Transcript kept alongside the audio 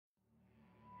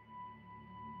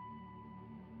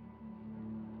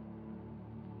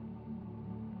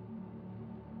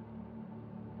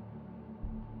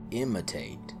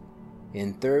imitate.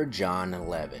 In 3 John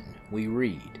 11, we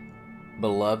read,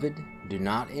 "Beloved, do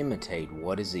not imitate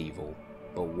what is evil,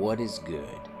 but what is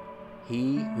good.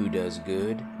 He who does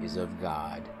good is of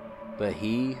God, but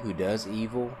he who does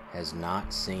evil has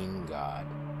not seen God."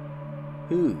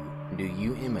 Who do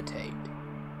you imitate?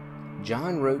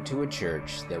 John wrote to a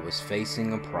church that was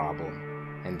facing a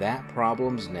problem, and that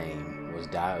problem's name was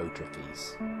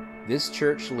Diotrephes. This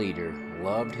church leader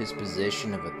loved his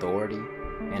position of authority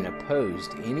and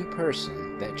opposed any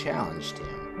person that challenged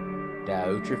him.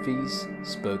 Diotrephes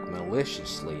spoke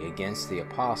maliciously against the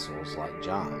apostles like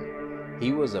John.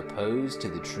 He was opposed to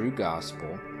the true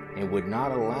gospel and would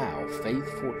not allow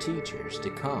faithful teachers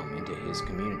to come into his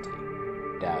community.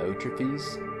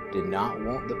 Diotrephes did not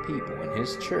want the people in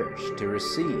his church to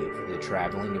receive the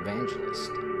traveling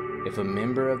evangelist. If a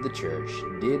member of the church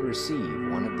did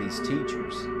receive one of these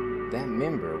teachers, that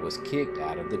member was kicked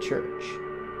out of the church.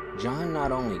 John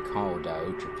not only called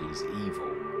Diotrephes evil,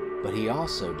 but he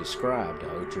also described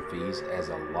Diotrephes as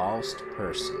a lost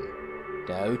person.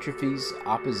 Diotrephes'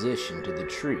 opposition to the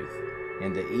truth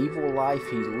and the evil life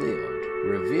he lived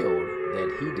revealed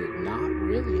that he did not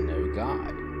really know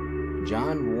God.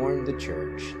 John warned the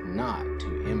church not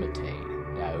to imitate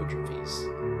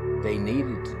Diotrephes. They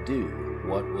needed to do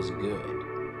what was good.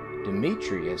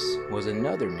 Demetrius was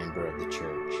another member of the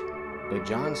church, but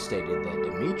John stated that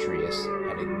Demetrius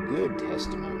had a good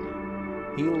testimony.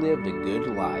 He lived a good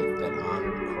life that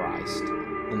honored Christ,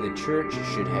 and the church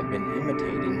should have been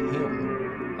imitating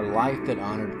him. A life that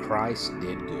honored Christ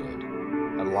did good.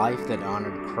 A life that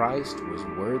honored Christ was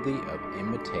worthy of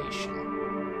imitation.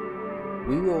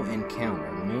 We will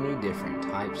encounter many different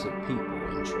types of people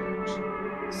in church.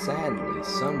 Sadly,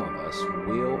 some of us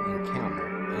will encounter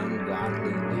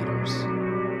ungodly leaders.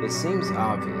 It seems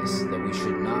obvious that we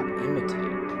should not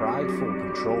imitate prideful,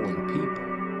 controlling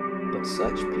people, but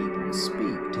such people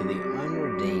speak to the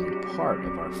unredeemed part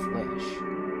of our flesh.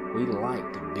 We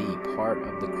like to be part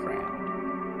of the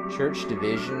crowd. Church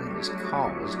division is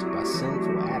caused by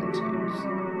sinful attitudes.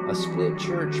 A split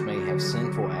church may have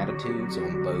sinful attitudes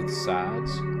on both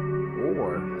sides,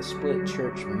 or a split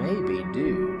church may be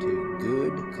due to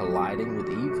good colliding with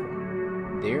evil.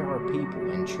 There are people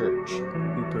in church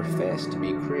who profess to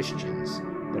be Christians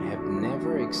but have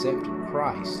never accepted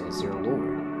Christ as their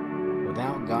Lord.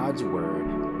 Without God's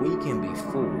word, we can be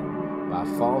fooled by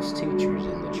false teachers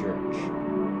in the church.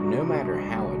 No matter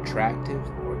how attractive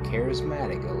or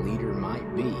charismatic a leader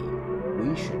might be,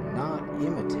 we should not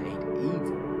imitate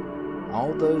evil.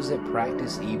 All those that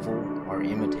practice evil are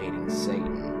imitating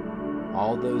Satan.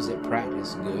 All those that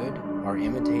practice good are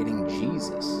imitating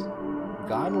Jesus.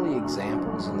 Godly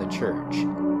examples in the church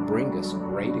bring us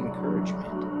great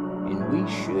encouragement, and we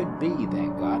should be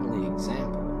that godly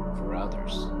example for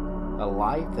others. A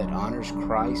life that honors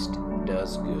Christ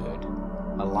does good.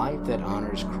 A life that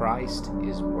honors Christ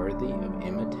is worthy of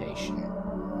imitation.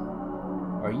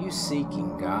 Are you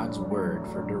seeking God's word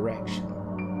for direction?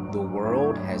 The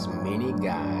world has many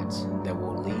guides that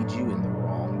will lead you in the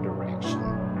wrong direction.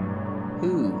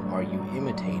 Who are you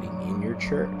imitating in your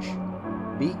church?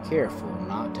 Be careful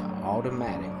not to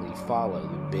automatically follow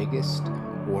the biggest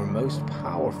or most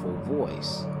powerful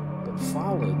voice, but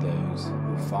follow those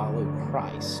who follow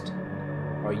Christ.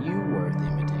 Are you worth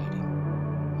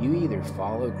imitating? You either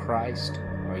follow Christ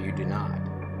or you do not.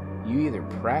 You either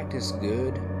practice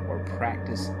good or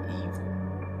practice evil.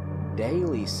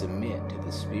 Daily submit to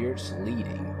the Spirit's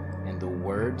leading and the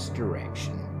Word's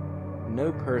direction.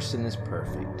 No person is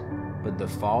perfect, but the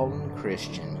fallen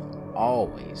Christian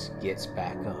always gets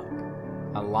back up.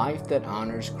 A life that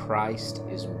honors Christ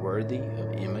is worthy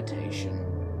of imitation.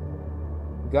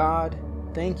 God,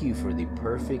 thank you for the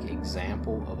perfect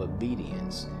example of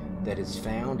obedience that is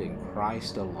found in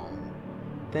Christ alone.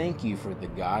 Thank you for the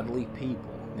godly people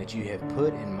that you have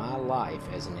put in my life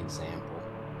as an example.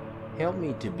 Help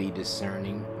me to be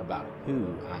discerning about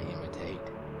who I imitate.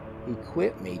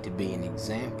 Equip me to be an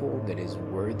example that is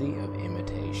worthy of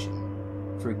imitation.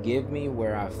 Forgive me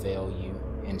where I fail you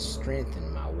and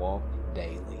strengthen my walk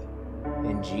daily.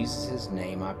 In Jesus'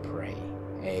 name I pray.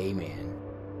 Amen.